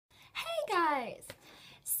guys!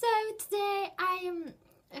 So today I am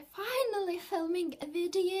finally filming a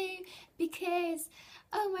video because,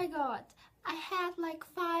 oh my god, I had like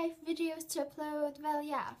 5 videos to upload. Well,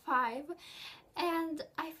 yeah, 5, and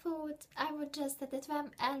I thought I would just edit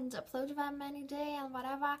them and upload them any day and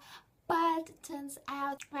whatever. But it turns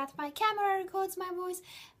out that my camera records my voice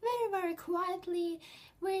very quietly,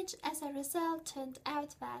 which as a result turned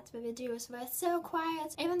out that the videos were so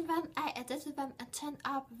quiet. Even when I edited them and turned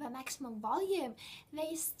up the maximum volume,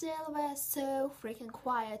 they still were so freaking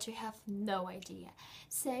quiet you have no idea.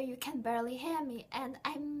 So you can barely hear me, and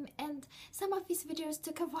some of these videos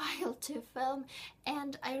took a while to film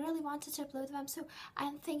and I really wanted to upload them, so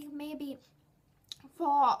I'm thinking maybe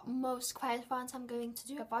for most quiet ones I'm going to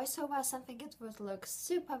do a voiceover or something. It would look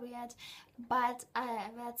super weird, but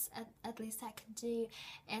that's at least I can do.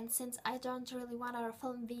 And since I don't really want to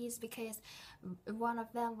film these because one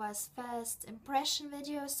of them was first impression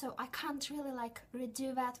video, so I can't really like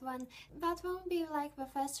redo that one. That won't be like the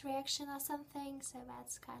first reaction or something, so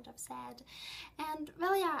that's kind of sad. And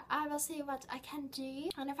well, yeah, I will see what I can do,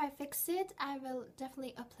 and if I fix it I will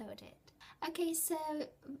definitely upload it. Okay, so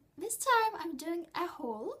this time I'm doing a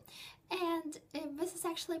haul, and this is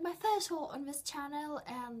actually my first haul on this channel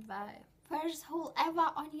and the first haul ever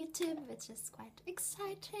on YouTube, which is quite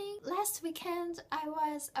exciting. Last weekend I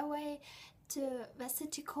was away to the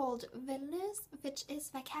city called Vilnius, which is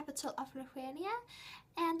the capital of Lithuania,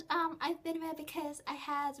 and I've been there because I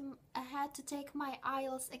had to take my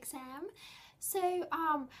IELTS exam. So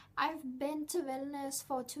I've been to Vilnius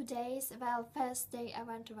for 2 days. Well, first day I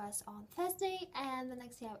went was on Thursday and the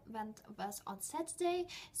next day I went was on Saturday.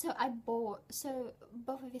 So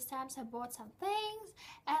both of these times I bought some things,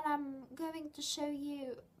 and I'm going to show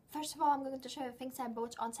you. First of all, I'm going to show you things I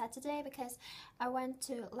bought on Saturday because I went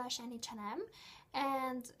to Lush and H&M,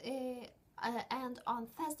 and on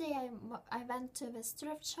Thursday I went to this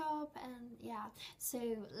thrift shop, and yeah, so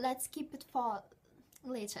let's keep it for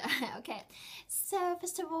later. Okay, so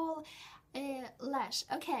first of all, Lush.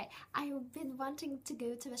 Okay, I've been wanting to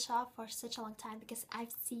go to the shop for such a long time because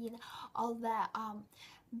I've seen all the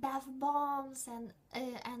bath bombs and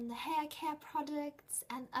hair care products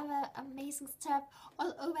and other amazing stuff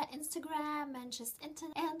all over Instagram and just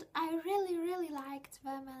internet, and I really liked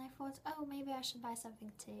them, and I thought, oh, maybe I should buy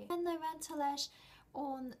something too. When I went to Lush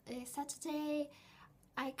on Saturday,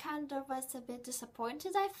 I kind of was a bit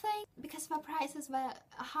disappointed, I think, because the prices were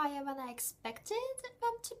higher than I expected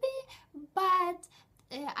them to be, but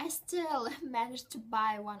I still managed to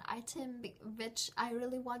buy one item which I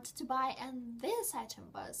really wanted to buy, and this item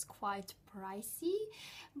was quite pricey,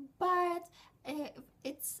 but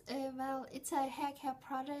it's a hair care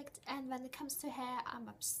product, and when it comes to hair, I'm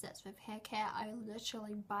obsessed with hair care. I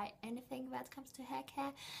literally buy anything that comes to hair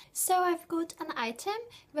care. So I've got an item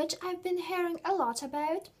which I've been hearing a lot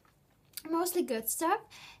about, mostly good stuff,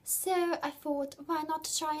 so I thought, why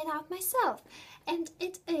not try it out myself? And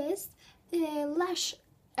it is Lush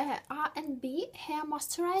R&B hair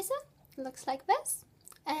moisturizer. It looks like this.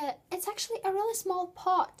 It's actually a really small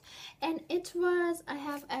pot, and it was, I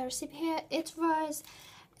have a receipt here, it was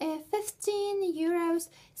 15 euros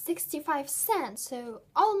 65 cents, so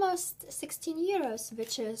almost 16 euros,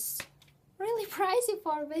 which is really pricey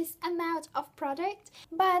for this amount of product.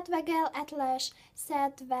 But the girl at Lush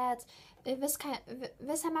said that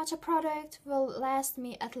this amount of product will last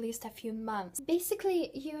me at least a few months.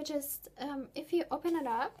 Basically, you just if you open it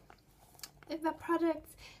up, if the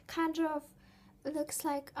product kind of looks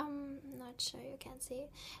like, not sure you can see,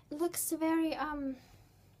 it looks very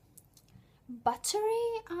buttery,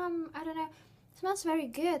 I don't know, it smells very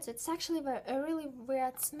good. It's actually a really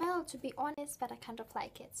weird smell, to be honest, but I kind of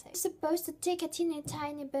like it. So you're supposed to take a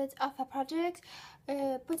tiny bit of a product,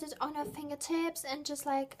 put it on your fingertips and just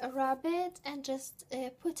like rub it, and just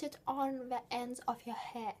put it on the ends of your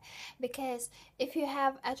hair, because if you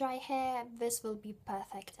have a dry hair, this will be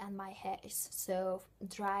perfect, and my hair is so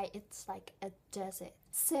dry, it's like a desert.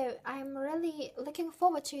 So I'm really looking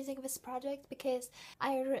forward to using this product because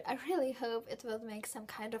I really hope it will make some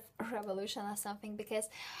kind of revolution or something, because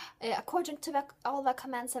according to all the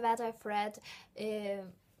comments that I've read,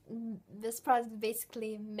 this product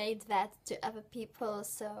basically made that to other people,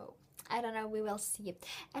 so I don't know, we will see.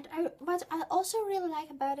 And what I also really like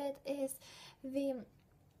about it is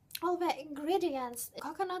all the ingredients.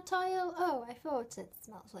 Coconut oil, oh, I thought it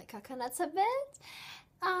smells like coconuts a bit.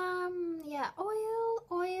 Yeah,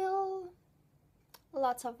 oil,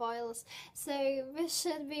 lots of oils, so this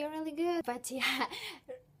should be really good. But yeah,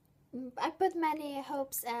 I put many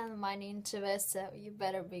hopes and money into this, so you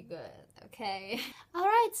better be good, okay?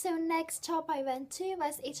 Alright, so next shop I went to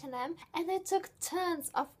was H&M, and I took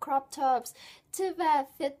tons of crop tops to the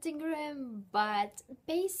fitting room, but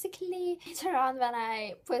basically later on when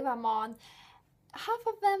I put them on, half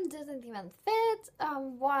of them didn't even fit.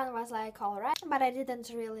 One was like alright, but I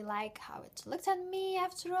didn't really like how it looked on me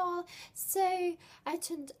after all, so I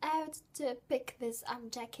turned out to pick this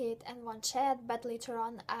jacket and one shirt, but later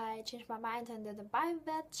on I changed my mind and didn't buy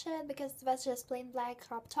that shirt because it was just plain black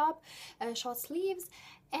crop top, short sleeves,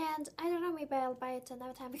 and I don't know, maybe I'll buy it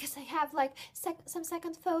another time because I have like some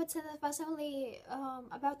second thoughts, and it was only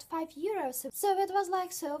about €5, so it was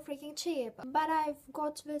like so freaking cheap. But I've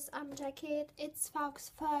got this jacket. It's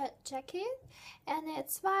Faux fur jacket, and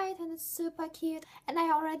it's white and it's super cute, and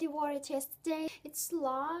I already wore it yesterday. It's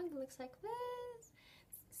long, it looks like this,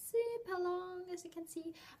 super long, as you can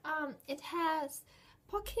see. It has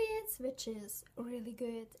pockets, which is really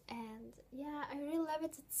good, and yeah, I really love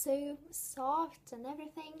it. It's so soft and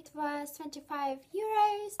everything. It was €25.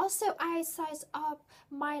 Also, I sized up.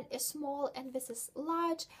 Mine is small and this is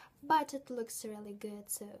large, but it looks really good,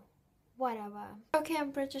 so whatever. Okay,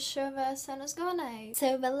 I'm pretty sure the sun is gone out,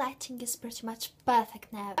 so the lighting is pretty much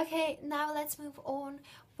perfect now. Okay, now let's move on.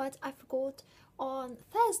 What I forgot on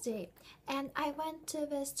Thursday, and I went to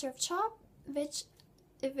this thrift shop, which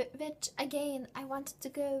again I wanted to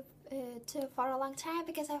go to for a long time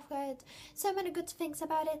because I've heard so many good things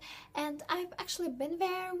about it, and I've actually been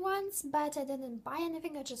there once, but I didn't buy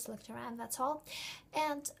anything. I just looked around, that's all.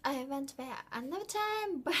 And I went there another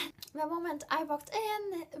time, but the moment I walked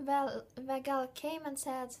in, well, the girl came and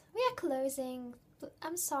said, "We are closing,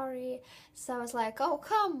 I'm sorry." So I was like, oh,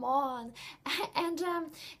 come on. And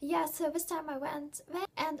yeah, so this time I went there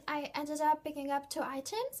and I ended up picking up 2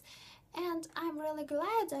 items, and I'm really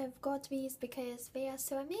glad I've got these because they are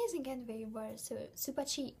so amazing and they were so super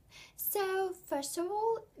cheap. So first of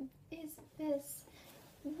all is this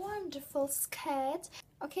wonderful skirt.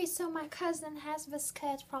 Okay, so my cousin has this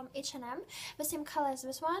skirt from H&M, the same color as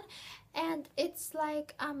this one, and it's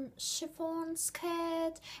like chiffon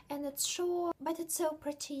skirt, and it's short, but it's so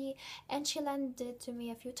pretty, and she lent it to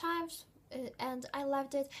me a few times, and I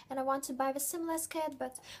loved it, and I want to buy the similar skirt,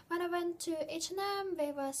 but when I went to H&M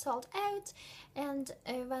they were sold out. And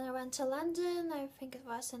when I went to London, I think it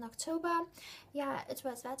was in October, yeah, it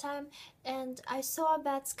was that time, and I saw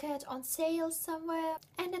that skirt on sale somewhere,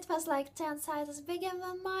 and it was like 10 sizes bigger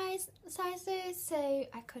than my sizes, so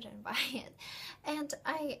I couldn't buy it. And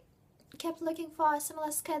I kept looking for a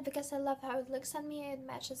similar skirt because I love how it looks on me. It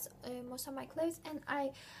matches most of my clothes, and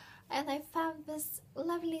I found this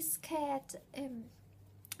lovely skirt in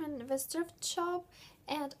this thrift shop,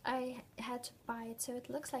 and I had to buy it. So it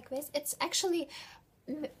looks like this. It's actually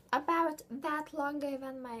about that longer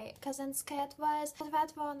than my cousin's skirt was.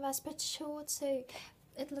 That one was pretty short, so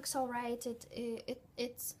it looks alright.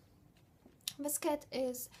 It's the skirt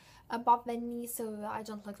is above the knee, so I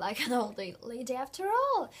don't look like an old lady after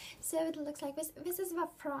all. So it looks like this. This is the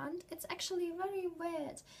front. It's actually very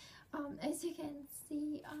weird. As you can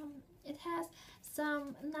see, it has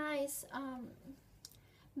some nice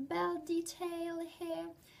bell detail here,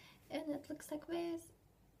 and it looks like this.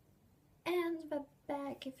 And the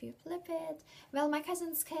back, if you flip it, well, my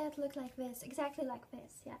cousin's skirt looked like this, exactly like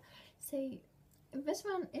this, yeah. So this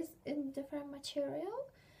one is in different material,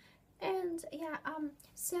 and yeah,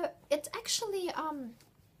 so it's actually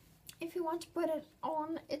if you want to put it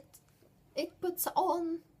on, it puts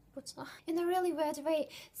on in a really weird way.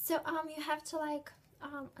 So you have to like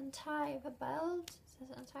untie the belt. It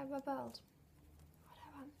says untie the belt,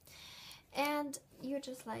 whatever, and you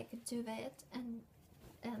just like do it, and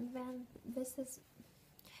then this is,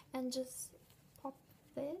 and just pop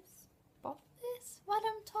this, what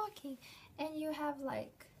I'm talking, and you have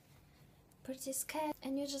like pretty skirt,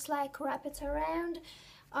 and you just like wrap it around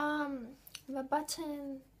the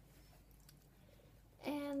button,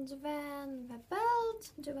 and then the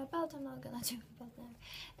belt. Do the belt, I'm not gonna do the belt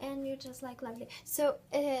now. And you just like lovely. So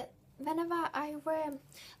whenever I wear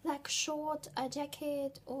like short a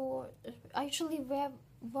jacket, or I usually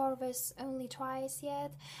wore this only twice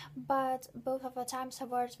yet, but both of the times I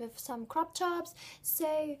wore it with some crop tops.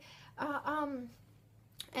 So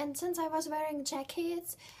and since I was wearing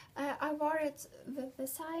jackets, I wore it with the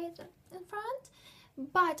side in front.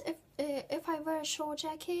 But if I wear short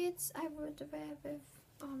jackets, I would wear with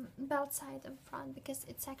belt side in front because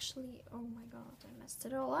it's actually, oh my god, I messed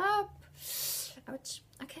it all up. Ouch.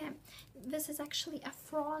 Okay, this is actually a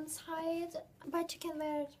front side, but you can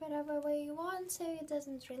wear it whatever way you want, so it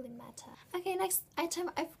doesn't really matter. Okay, next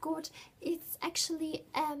item I've got, it's actually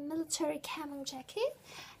a military camo jacket,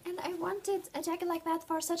 and I wanted a jacket like that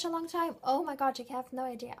for such a long time. Oh my god, you have no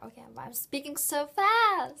idea. Okay, why I'm speaking so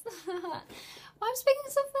fast. Why I'm speaking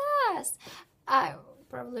so fast?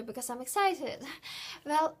 Probably because I'm excited.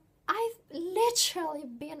 Well, I've literally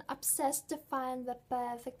been obsessed to find the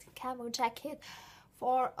perfect camo jacket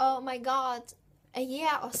for, oh my god, a year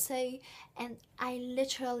or so, and I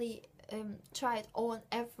literally tried on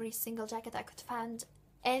every single jacket I could find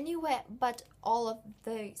anywhere, but all of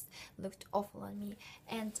those looked awful on me.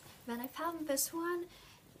 And when I found this one,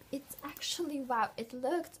 it's actually, wow, it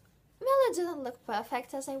looked, well, it didn't look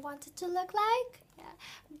perfect as I wanted to look like, yeah,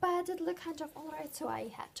 but it looked kind of alright, so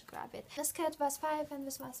I had to grab it. The skirt was 5 and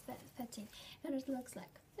this was 13, and it looks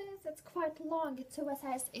like this. It's quite long, it's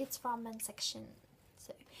oversized, it's from men's section,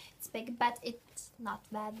 so it's big, but it's not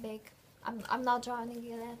that big. I'm not drawing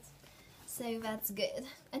it, so that's good.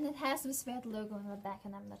 And it has this weird logo on the back,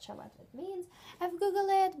 and I'm not sure what it means. I've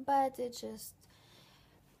googled it, but it just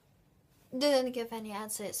didn't give any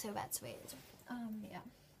answers, so that's weird. Yeah,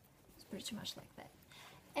 it's pretty much like that.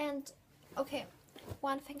 And okay,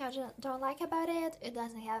 one thing I don't like about it, it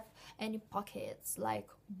doesn't have any pockets. Like,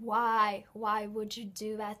 why would you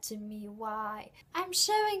do that to me? Why? I'm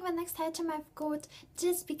showing the next item I've got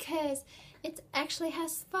just because it actually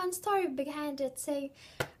has fun story behind it. So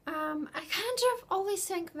I kind of always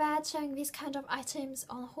think that showing these kind of items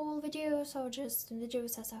on whole videos or just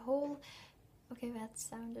videos as a whole, okay, that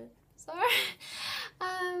sounded sorry,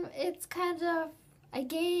 it's kind of,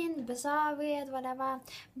 again, bizarre, weird, whatever,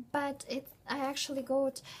 but I actually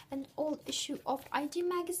got an old issue of ID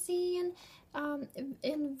magazine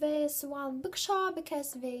in this one bookshop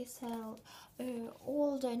because they sell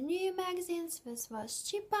older new magazines. This was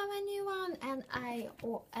cheaper than new one, and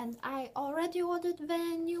I already ordered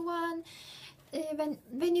the new one,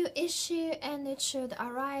 the new issue, and it should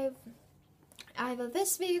arrive either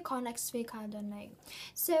this week or next week, I don't know.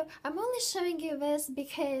 So I'm only showing you this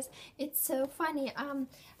because it's so funny.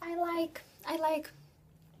 I like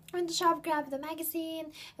when the shop grabbed the magazine,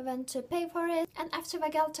 I went to pay for it, and after the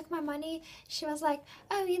girl took my money, she was like,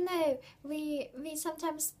 oh, you know, we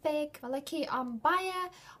sometimes pick a lucky buyer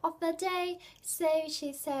of the day. So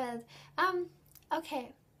she said,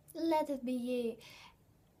 okay, let it be you.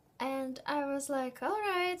 And I was like,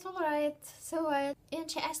 alright, so what?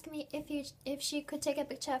 And she asked me if she could take a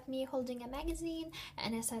picture of me holding a magazine,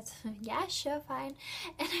 and I said, yeah, sure, fine.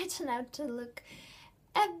 And I turned out to look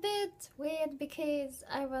a bit weird because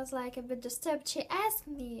I was like a bit disturbed. She asked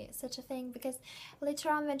me such a thing because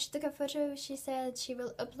later on when she took a photo, she said she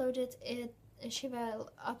will upload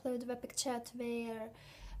the picture to their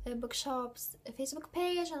bookshop's Facebook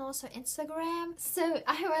page and also Instagram. So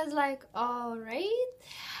I was like, alright,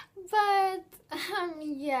 but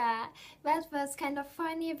yeah, that was kind of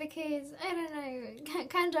funny because, I don't know,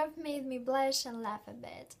 kind of made me blush and laugh a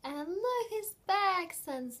bit. And look, his back,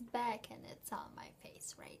 sun's back, and it's on my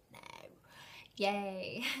face right now.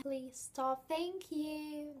 Yay. Please stop, thank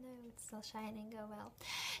you. No, it's still shining, oh well.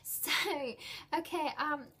 So, okay,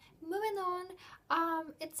 moving on,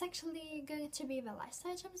 it's actually going to be the last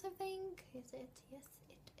items, I think. Is it? Yes,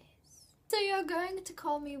 it is. So you're going to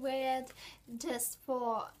call me weird just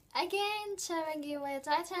for, again, showing you weird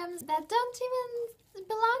items that don't even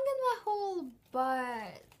belong in the haul,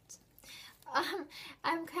 but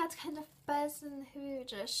I'm that kind of person who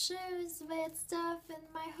just shows weird stuff in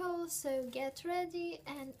my haul, so get ready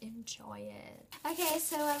and enjoy it. Okay,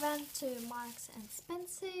 so I went to Marks and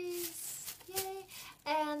Spencer's, yay,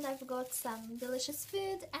 and I've got some delicious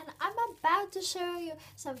food, and I'm about to show you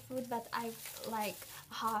some food that I've like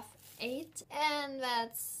half ate, and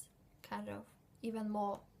that's kind of even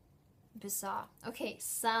more bizarre. Okay,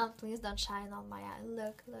 sun, please don't shine on my eye.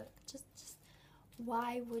 Look, just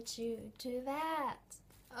why would you do that?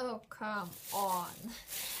 Oh, come on.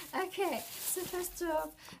 Okay, so first off,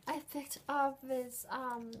 I picked up this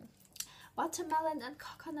watermelon and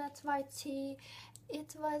coconut white tea.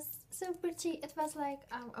 It was so pretty. It was like,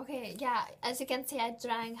 okay, yeah, as you can see, I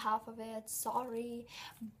drank half of it, sorry,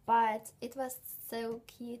 but it was so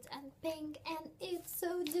cute and pink, and it's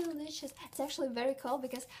so delicious. It's actually very cool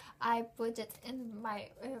because I put it in my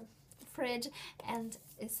fridge, and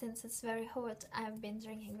since it's very hot, I've been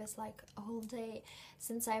drinking this like all day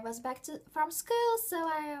since I was back from school, so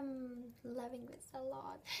I am loving this a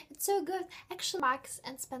lot. It's so good. Actually, Marks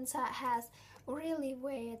and Spencer has really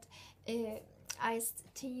weird iced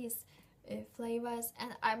teas flavors,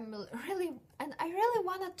 and I really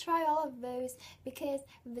want to try all of those because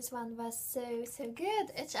this one was so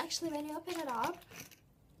good. It's actually, when you open it up,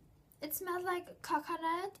 it smells like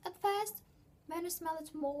coconut at first. When you smell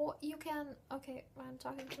it more, you can, okay, I'm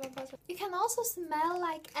talking to my boss. You can also smell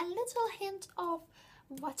like a little hint of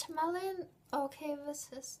watermelon. Okay, this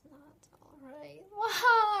is not alright.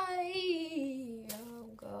 Why? Oh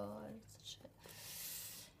god,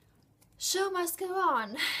 show must go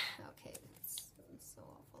on. Okay, it's so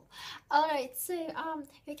awful. Alright, so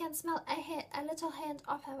you can smell a little hint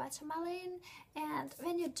of a watermelon, and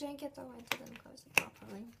when you drink it, oh, I didn't close it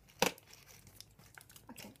properly.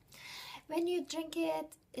 Okay, when you drink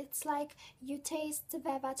it, it's like you taste the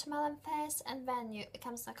watermelon first, and then it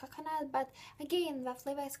comes the coconut. But again, the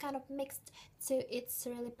flavor is kind of mixed, so it's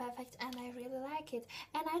really perfect, and I really like it.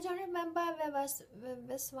 And I don't remember, there was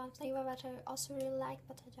this one flavor that I also really liked,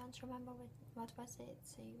 but I don't remember what was it,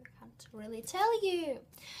 so I can't really tell you.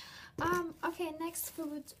 Okay, next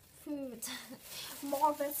food. More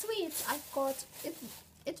of the sweets. I've got it.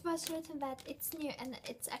 It was written that it's new, and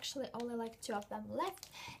it's actually only like 2 of them left.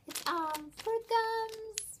 It's fruit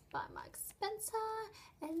gums by Mark Spencer,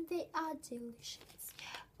 and they are delicious.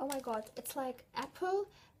 Oh my god, it's like apple,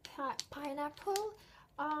 pineapple,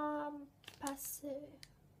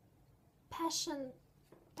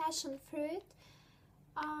 passion fruit,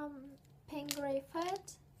 pink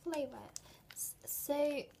grapefruit flavor.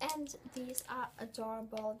 So, and these are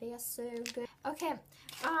adorable, they are so good. Okay,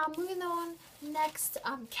 moving on. Next,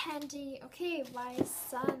 candy. Okay, by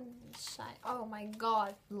Sunshine. Oh my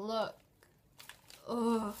god, look.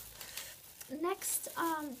 Oh. Next,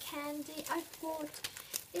 candy I bought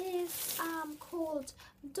is called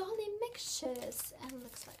Dolly mixtures, and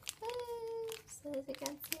looks like this. So as you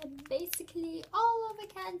can see, basically all of the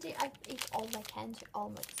candy. I eat all the candy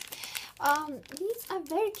almost. These are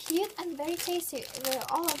very cute and very tasty.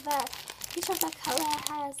 All of that, each of the color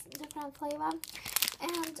has different flavor,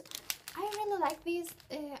 and I really like these.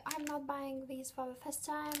 I'm not buying these for the first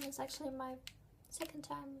time. It's actually my second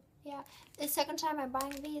time. Yeah, the second time I'm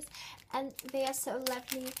buying these, and they are so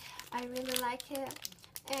lovely. I really like it.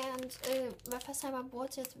 And the first time I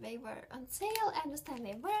bought it, they were on sale, and this time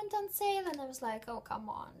they weren't on sale, and I was like, oh come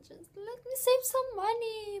on, just let me save some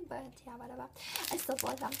money. But yeah, whatever, I still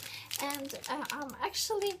bought them. And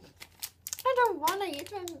actually, I don't want to eat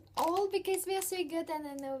them all because they are so good, and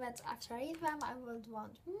I know that after I eat them I would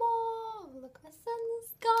want more. Look, my son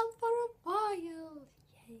is gone for a while.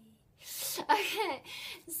 Yay. Okay,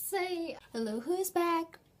 say hello, who's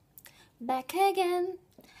back? Back again.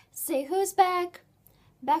 Say who's back?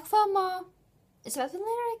 Back for more. Is that the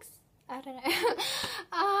lyrics? I don't know.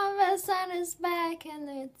 The sun is back, and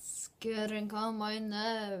it's getting on my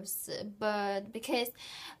nerves. But because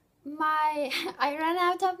I ran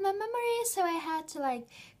out of my memory, so I had to like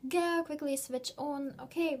go quickly switch on.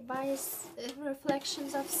 Okay, by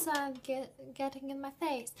reflections of sun getting in my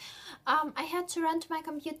face. I had to run to my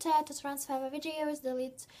computer to transfer the videos,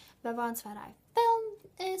 delete the ones that I filmed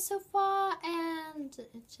so far, and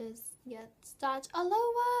it just start all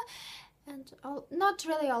over, and not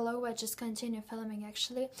really all over, just continue filming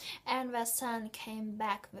actually. And the sun came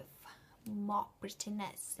back with more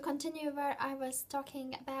prettiness. Continue where I was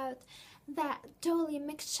talking about that Dolly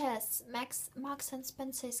mixtures, Marks and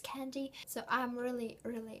Spencer's candy. So I'm really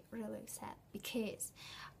sad because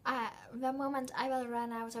the moment I will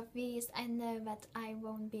run out of these, I know that I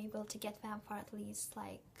won't be able to get them for at least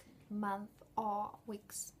like a month or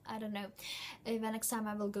weeks. I don't know. The next time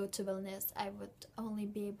I will go to Vilnius, I would only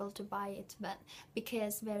be able to buy it then,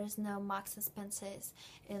 because there is no Marks and Spencer's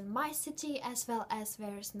in my city, as well as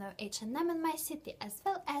there is no H&M in my city, as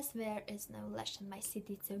well as there is no Lush in my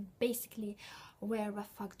city. So basically, where the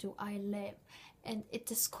fuck do I live? And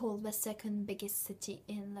it is called the second biggest city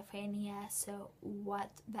in Lithuania. So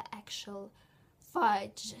what the actual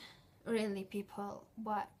fudge? Really, people,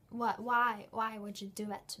 why would you do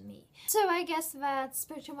that to me? So I guess that's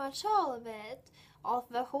pretty much all of it, of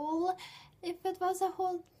the haul, if it was a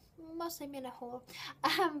haul. Mostly mean a haul.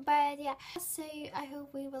 But yeah, so I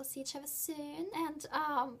hope we will see each other soon, and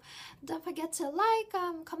don't forget to like,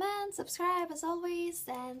 comment, subscribe as always,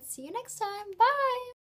 and see you next time. Bye.